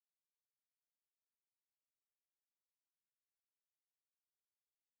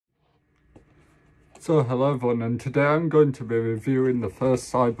So hello everyone, and today I'm going to be reviewing the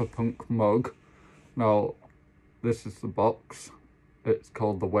first Cyberpunk mug. Now, this is the box. It's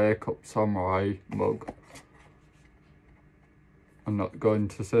called the Wake Up Samurai mug. I'm not going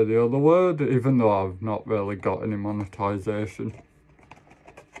to say the other word, even though I've not really got any monetization.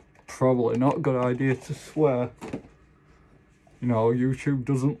 Probably not a good idea to swear. You know, YouTube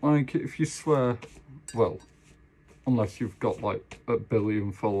doesn't like it if you swear. Well, unless you've got like 1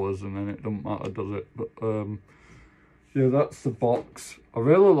 billion followers, and then it doesn't matter, does it? But yeah, that's the box. I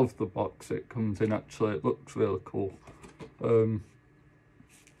really love the box it comes in. Actually, it looks really cool.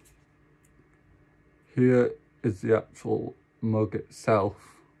 Here is the actual mug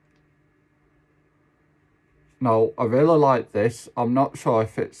itself. Now, I really like this. I'm not sure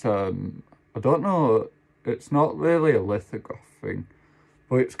if it's I don't know, it's not really a lithograph thing,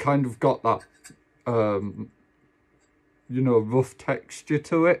 but it's kind of got that you know, rough texture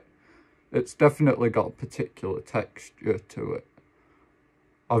to it. It's definitely got a particular texture to it.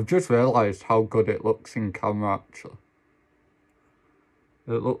 I've just realised how good it looks in camera, actually.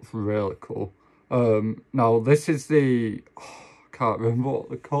 It looks really cool. Now, this is the... I can't remember what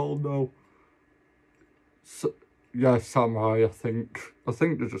they're called now. Yeah, Samurai, I think. I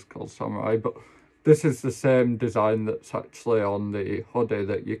think they're just called Samurai, but this is the same design that's actually on the hoodie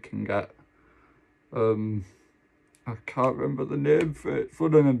that you can get. I can't remember the name for it. It's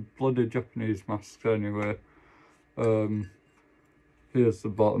one of the bloody Japanese masks anyway. Here's the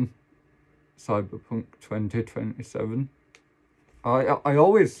bottom. Cyberpunk 2027. I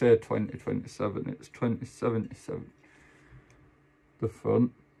always say 2027. It's 2077. The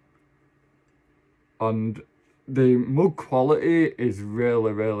front. And the mug quality is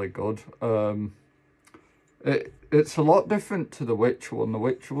really, really good. It's a lot different to the Witcher one. The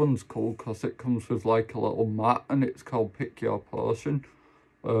Witcher one's cool because it comes with like a little mat and it's called Pick Your Portion.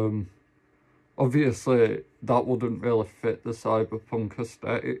 Obviously that wouldn't really fit the Cyberpunk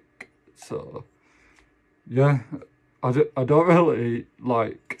aesthetic, so yeah, I don't really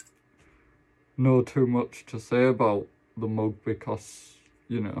like know too much to say about the mug because,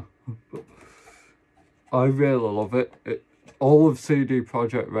 you know, I really love it. All of CD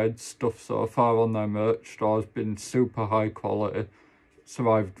Projekt Red's stuff so far on their merch store has been super high quality. It's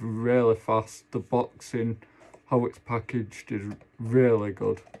arrived really fast. The boxing, how it's packaged is really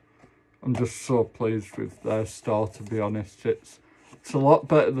good. I'm just so pleased with their store, to be honest. It's a lot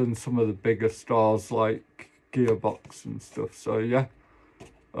better than some of the bigger stores like Gearbox and stuff. So yeah,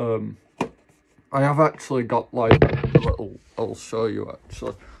 I have actually got like a little, I'll show you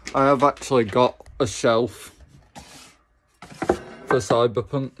actually. I have actually got a shelf for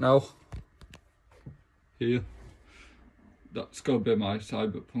Cyberpunk now. Here, that's gonna be my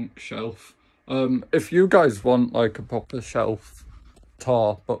Cyberpunk shelf. If you guys want like a proper bookshelf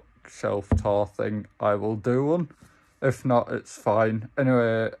tour thing, I will do one. If not, it's fine.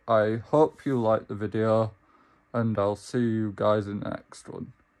 Anyway, I hope you liked the video, and I'll see you guys in the next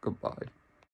one. Goodbye.